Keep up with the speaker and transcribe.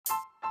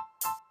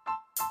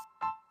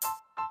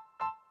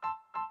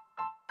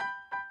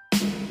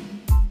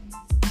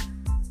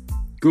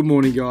Good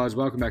morning, guys.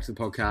 Welcome back to the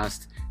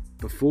podcast.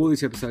 Before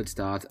this episode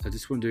starts, I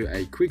just want to do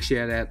a quick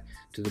shout out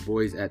to the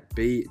boys at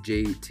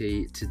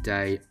BGT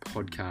Today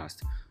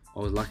podcast. I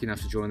was lucky enough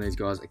to join these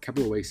guys a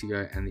couple of weeks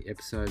ago and the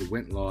episode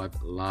went live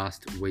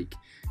last week.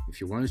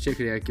 If you want to check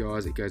it out,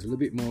 guys, it goes a little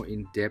bit more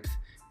in depth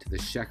to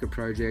the Shaka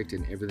project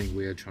and everything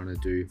we are trying to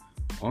do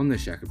on the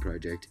Shaka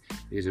project.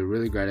 It is a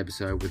really great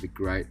episode with a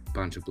great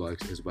bunch of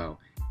blokes as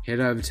well. Head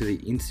over to the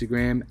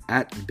Instagram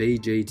at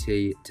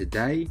BGT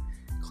Today.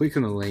 Click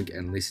on the link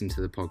and listen to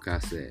the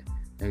podcast there.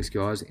 Thanks,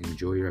 guys.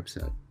 Enjoy your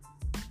episode.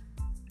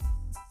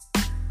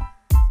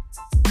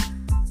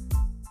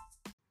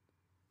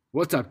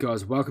 What's up,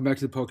 guys? Welcome back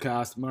to the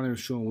podcast. My name is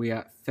Sean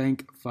Weir.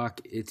 Thank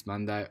fuck it's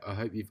Monday. I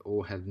hope you've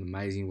all had an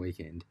amazing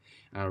weekend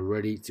and are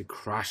ready to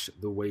crush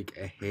the week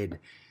ahead.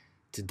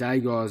 Today,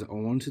 guys, I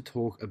want to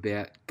talk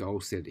about goal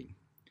setting.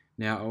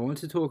 Now, I want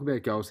to talk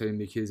about goal setting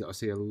because I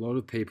see a lot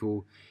of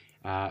people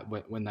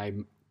when they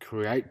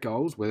create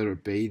goals, whether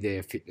it be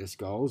their fitness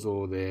goals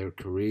or their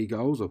career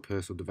goals or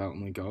personal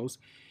development goals,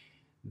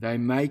 they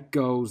make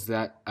goals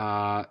that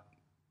are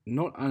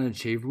not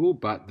unachievable,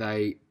 but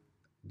they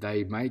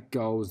make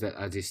goals that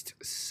are just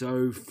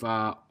so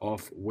far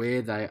off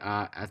where they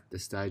are at the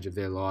stage of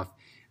their life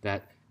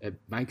that it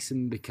makes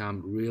them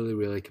become really,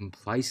 really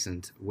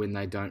complacent when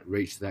they don't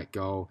reach that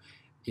goal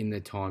in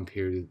the time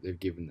period that they've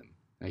given them.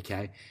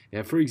 Okay?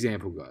 Now, for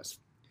example, guys,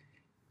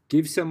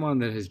 give someone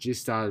that has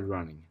just started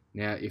running.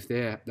 Now, if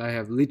they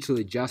have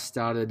literally just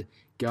started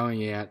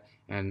going out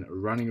and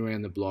running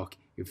around the block,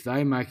 if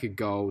they make a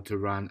goal to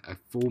run a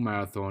full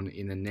marathon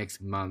in the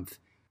next month,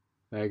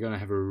 they're going to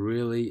have a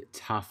really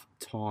tough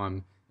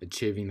time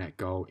achieving that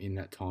goal in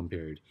that time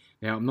period.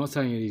 Now, I'm not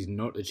saying it is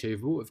not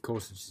achievable. Of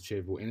course, it's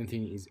achievable.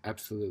 Anything is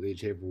absolutely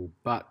achievable,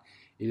 but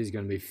it is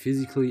going to be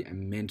physically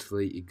and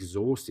mentally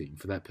exhausting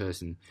for that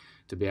person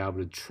to be able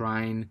to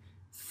train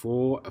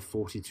for a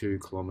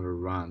 42-kilometer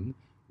run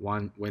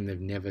when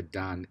they've never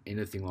done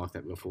anything like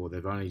that before.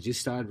 They've only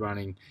just started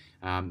running.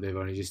 They've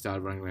only just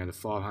started running around a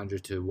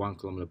 500 to 1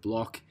 kilometer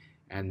block,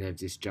 and they've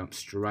just jumped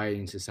straight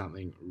into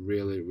something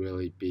really,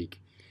 really big.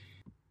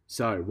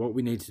 So what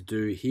we need to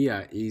do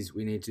here is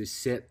we need to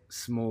set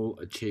small,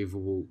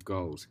 achievable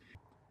goals.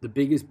 The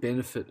biggest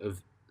benefit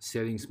of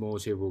setting small,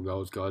 achievable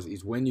goals, guys,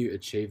 is when you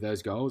achieve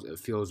those goals, it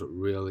feels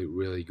really,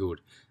 really good.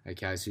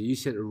 Okay, so you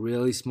set a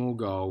really small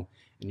goal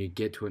and you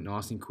get to it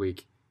nice and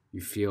quick, you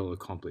feel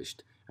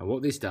accomplished. And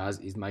what this does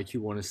is make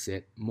you want to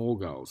set more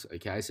goals,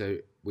 okay? So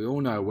we all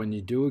know when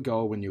you do a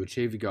goal, when you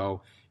achieve a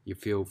goal, you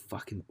feel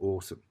fucking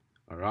awesome,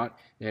 all right?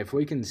 Now, if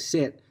we can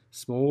set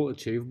small,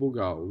 achievable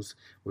goals,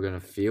 we're going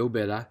to feel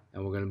better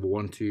and we're going to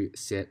want to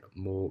set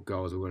more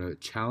goals. We're going to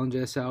challenge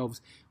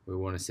ourselves, we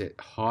want to set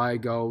higher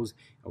goals,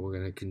 and we're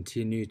going to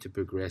continue to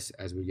progress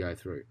as we go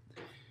through.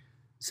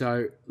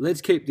 So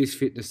let's keep this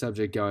fitness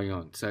subject going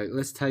on. So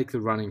let's take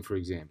the running, for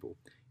example.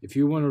 If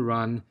you want to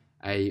run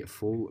a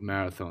full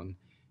marathon,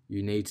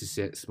 you need to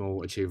set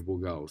small, achievable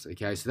goals,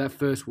 okay? So that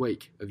first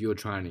week of your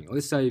training,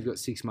 let's say you've got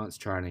 6 months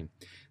training.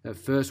 That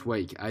first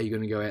week, are you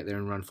going to go out there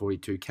and run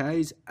 42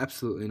 Ks?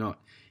 Absolutely not.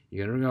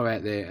 You're going to go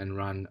out there and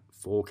run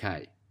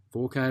 4K.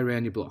 4K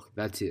around your block,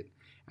 that's it.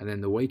 And then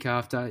the week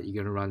after, you're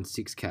going to run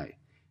 6K.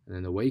 And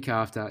then the week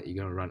after,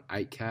 you're going to run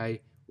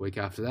 8K. Week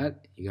after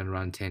that, you're going to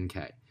run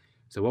 10K.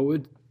 So what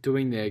we're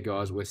doing there,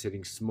 guys, we're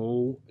setting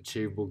small,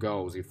 achievable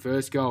goals. Your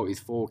first goal is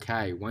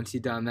 4K. Once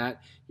you've done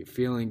that, you're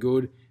feeling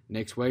good.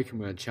 Next week, I'm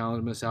going to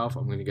challenge myself.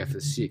 I'm going to go for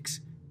 6.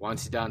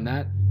 Once you've done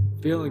that,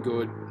 feeling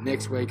good.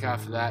 Next week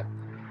after that,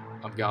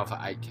 I'm going for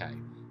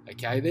 8K.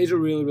 Okay, these are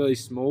really, really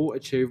small,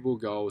 achievable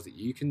goals that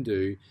you can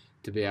do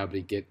to be able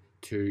to get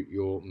to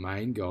your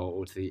main goal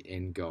or to the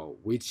end goal,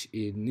 which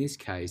in this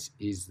case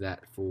is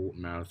that full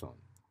marathon.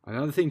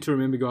 Another thing to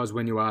remember, guys,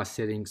 when you are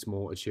setting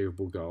small,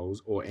 achievable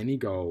goals, or any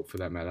goal for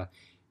that matter,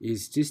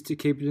 is just to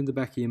keep it in the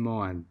back of your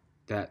mind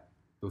that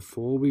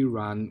before we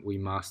run, we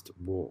must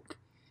walk.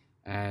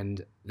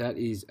 And that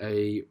is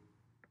a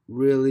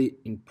really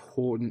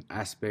important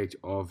aspect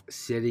of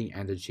setting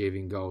and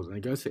achieving goals. And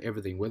it goes for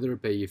everything, whether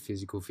it be your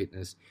physical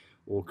fitness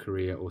or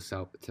career or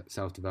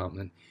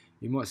self-development.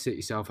 You might set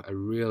yourself a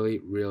really,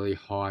 really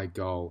high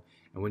goal.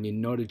 And when you're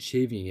not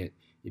achieving it,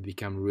 you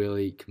become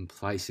really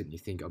complacent. You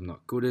think, I'm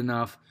not good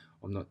enough.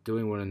 I'm not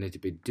doing what I need to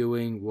be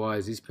doing. Why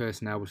is this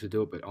person able to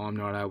do it, but I'm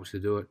not able to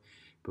do it?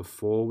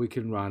 Before we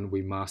can run,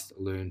 we must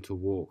learn to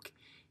walk.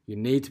 You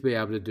need to be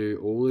able to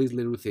do all these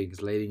little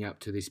things leading up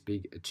to this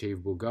big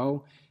achievable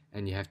goal,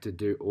 and you have to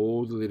do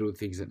all the little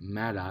things that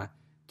matter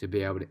to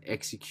be able to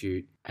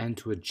execute and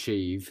to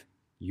achieve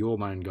your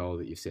main goal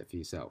that you've set for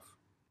yourself.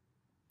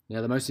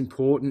 Now, the most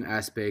important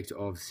aspect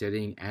of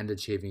setting and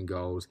achieving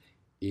goals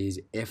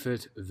is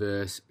effort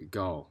versus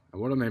goal.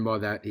 And what I mean by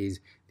that is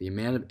the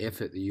amount of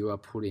effort that you are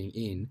putting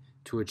in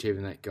to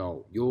achieving that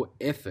goal. Your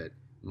effort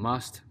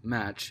must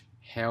match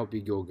how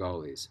big your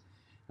goal is.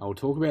 I will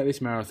talk about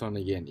this marathon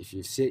again. If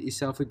you've set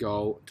yourself a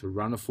goal to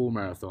run a full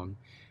marathon,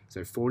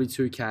 so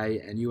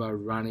 42K, and you are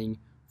running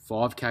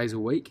 5Ks a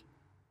week,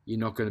 you're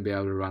not going to be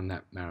able to run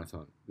that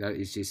marathon. That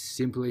is just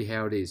simply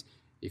how it is.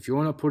 If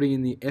you're not putting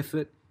in the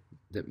effort,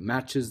 that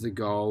matches the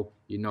goal,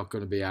 you're not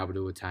going to be able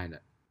to attain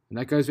it. And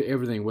that goes for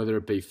everything, whether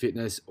it be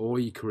fitness or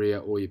your career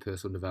or your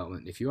personal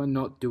development. If you are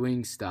not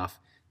doing stuff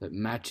that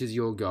matches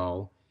your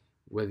goal,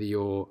 whether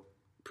you're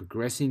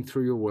progressing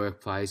through your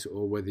workplace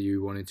or whether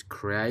you wanted to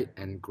create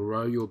and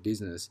grow your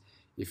business,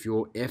 if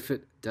your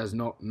effort does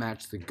not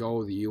match the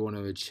goal that you want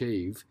to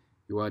achieve,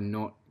 you are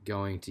not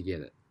going to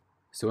get it.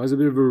 So as a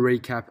bit of a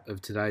recap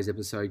of today's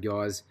episode,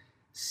 guys,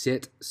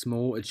 set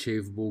small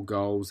achievable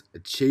goals,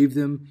 achieve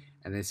them,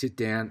 and then sit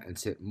down and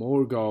set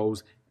more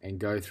goals and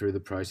go through the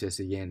process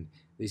again.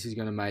 This is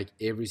going to make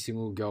every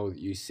single goal that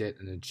you set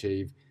and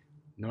achieve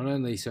not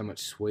only so much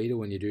sweeter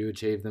when you do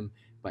achieve them,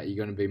 but you're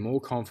going to be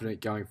more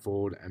confident going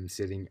forward and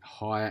setting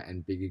higher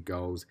and bigger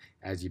goals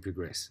as you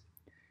progress.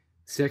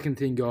 Second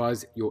thing,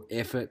 guys, your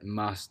effort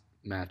must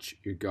match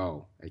your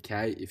goal,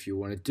 okay? If you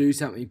want to do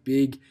something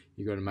big,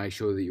 you've got to make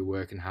sure that you're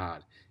working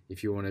hard.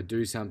 If you want to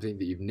do something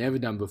that you've never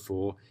done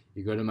before,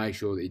 you've got to make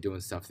sure that you're doing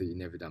stuff that you've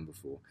never done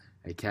before.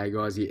 Okay,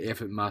 guys, your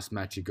effort must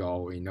match your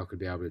goal or you're not going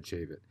to be able to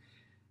achieve it.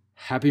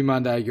 Happy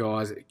Monday,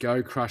 guys.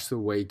 Go crush the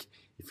week.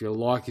 If you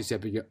like this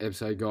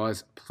episode,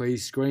 guys,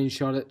 please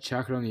screenshot it,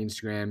 chuck it on the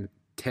Instagram,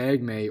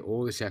 tag me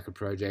or the Shaka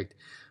Project.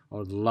 I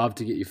would love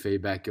to get your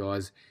feedback,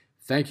 guys.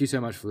 Thank you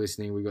so much for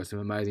listening. We've got some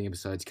amazing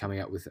episodes coming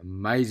up with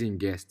amazing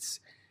guests.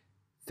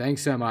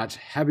 Thanks so much.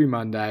 Happy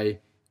Monday.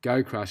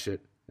 Go crush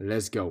it.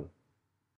 Let's go.